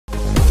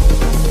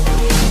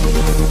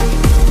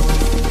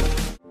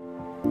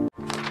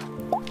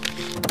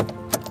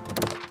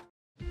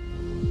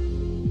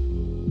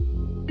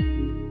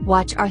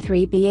Watch our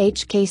 3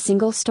 BHK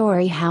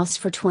single-story house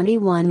for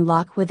 21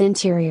 lakh with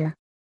interior.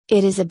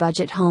 It is a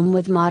budget home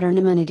with modern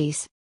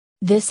amenities.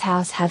 This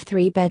house have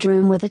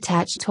 3-bedroom with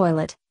attached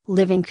toilet,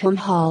 living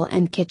hall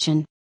and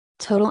kitchen.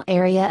 Total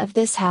area of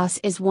this house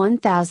is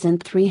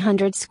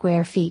 1,300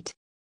 square feet.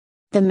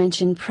 The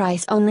mentioned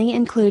price only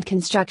include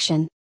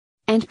construction.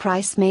 And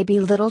price may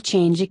be little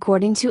change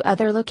according to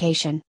other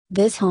location.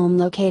 This home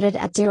located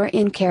at Tirur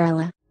in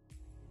Kerala.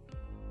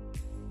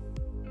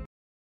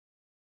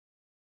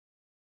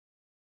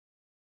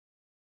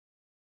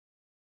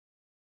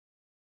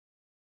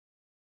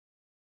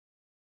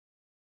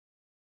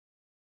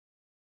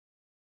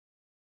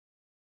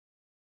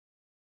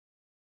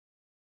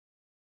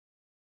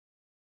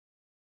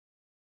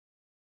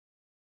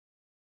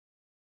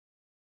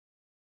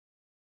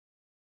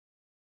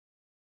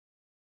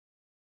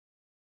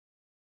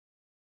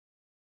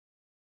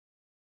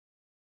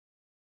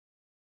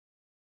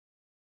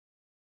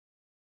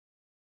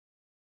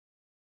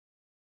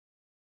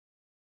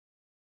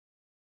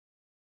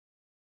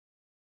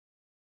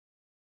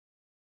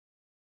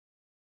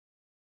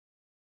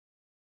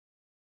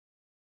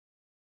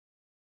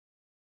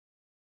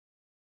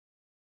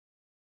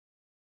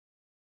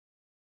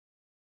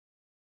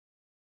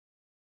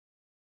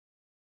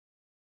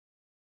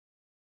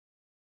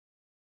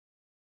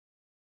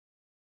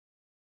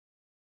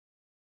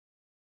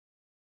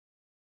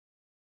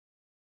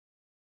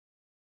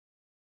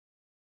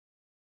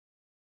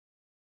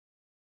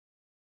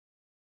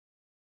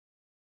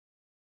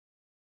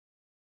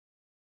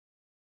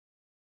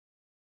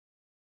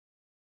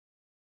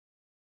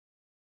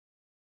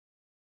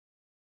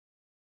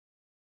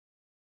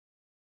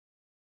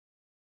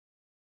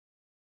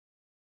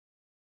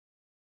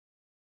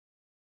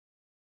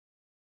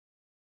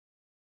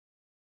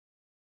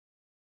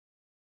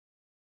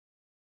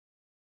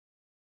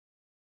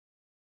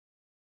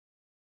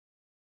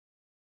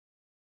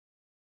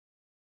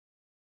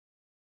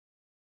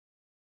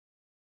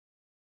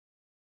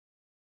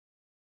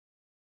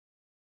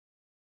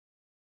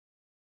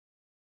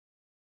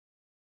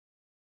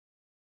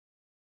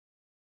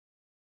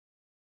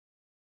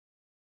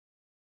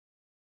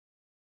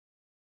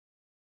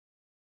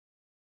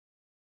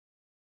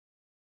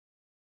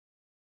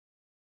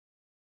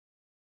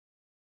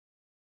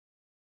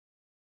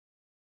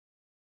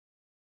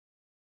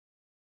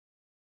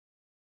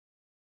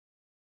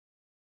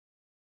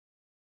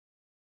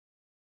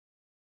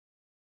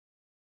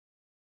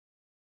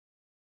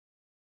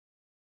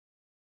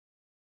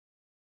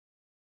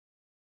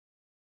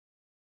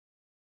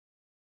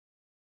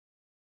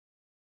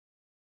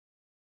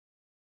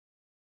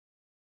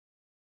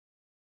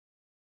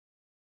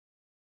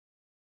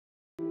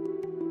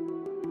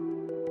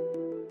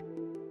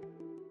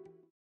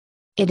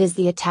 It is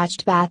the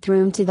attached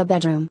bathroom to the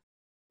bedroom.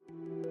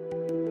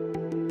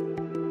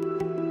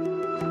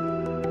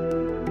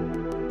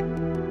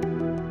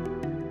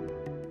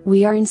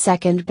 We are in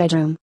second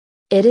bedroom.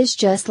 It is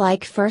just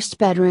like first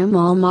bedroom,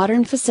 all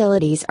modern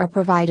facilities are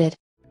provided.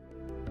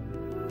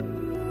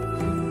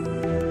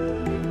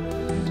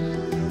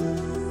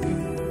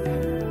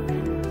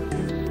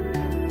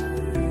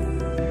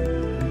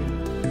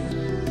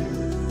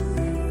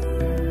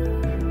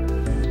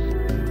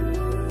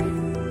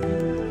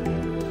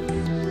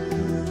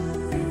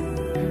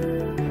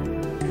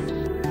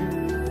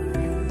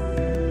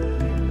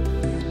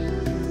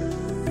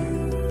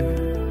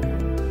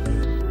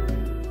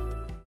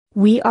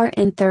 We are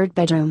in third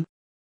bedroom.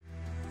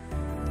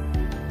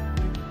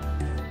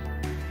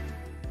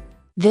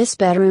 This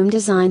bedroom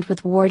designed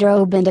with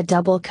wardrobe and a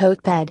double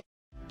coat bed.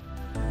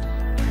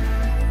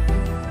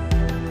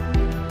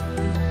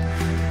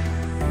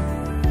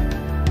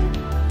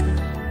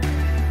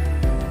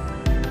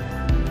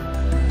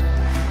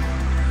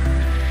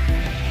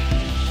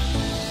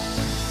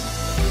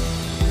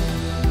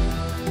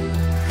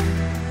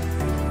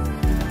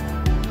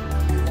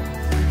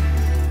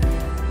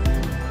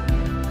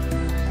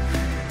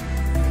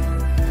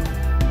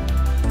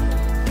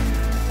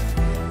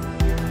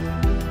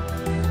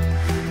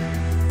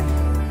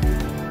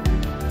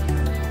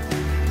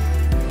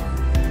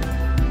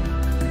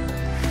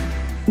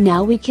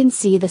 Now we can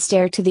see the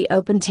stair to the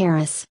open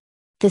terrace.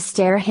 The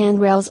stair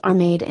handrails are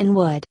made in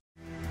wood.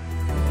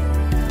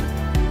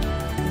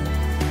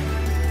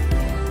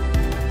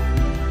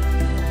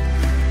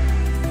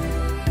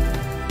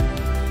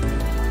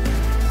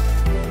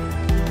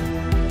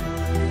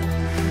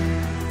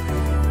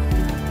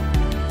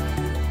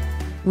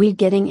 We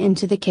getting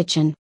into the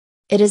kitchen.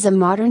 It is a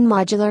modern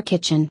modular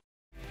kitchen.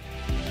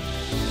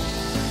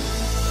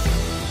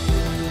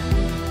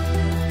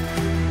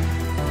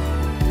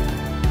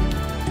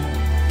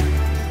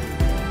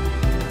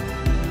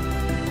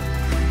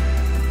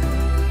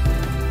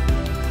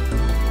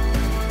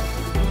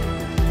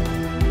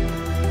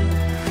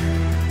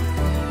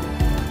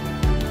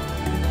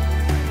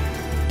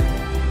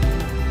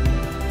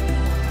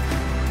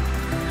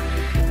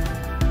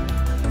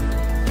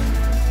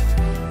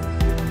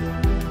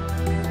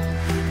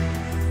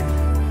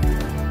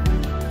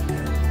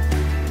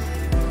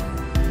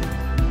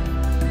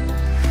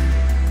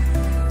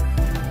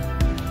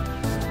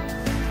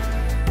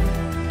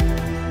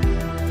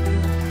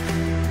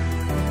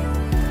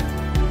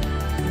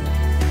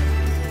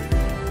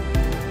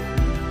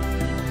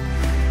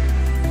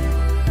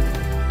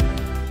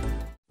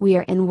 We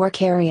are in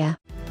work area.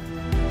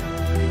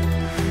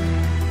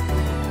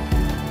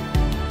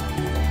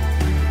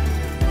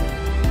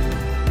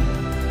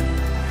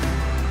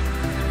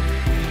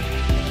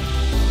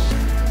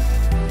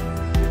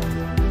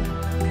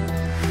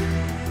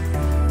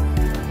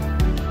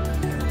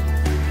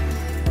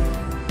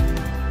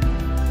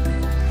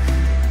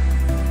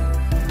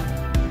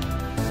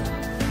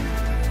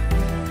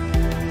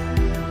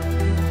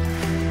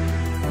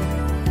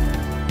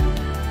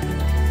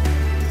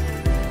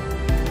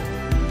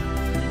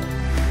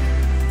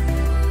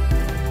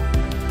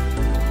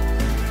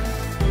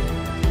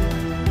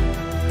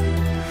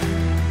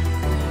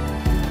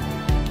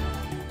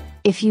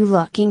 If you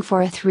looking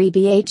for a 3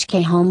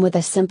 BHK home with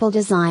a simple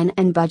design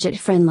and budget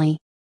friendly,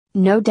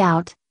 no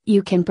doubt,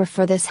 you can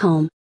prefer this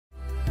home.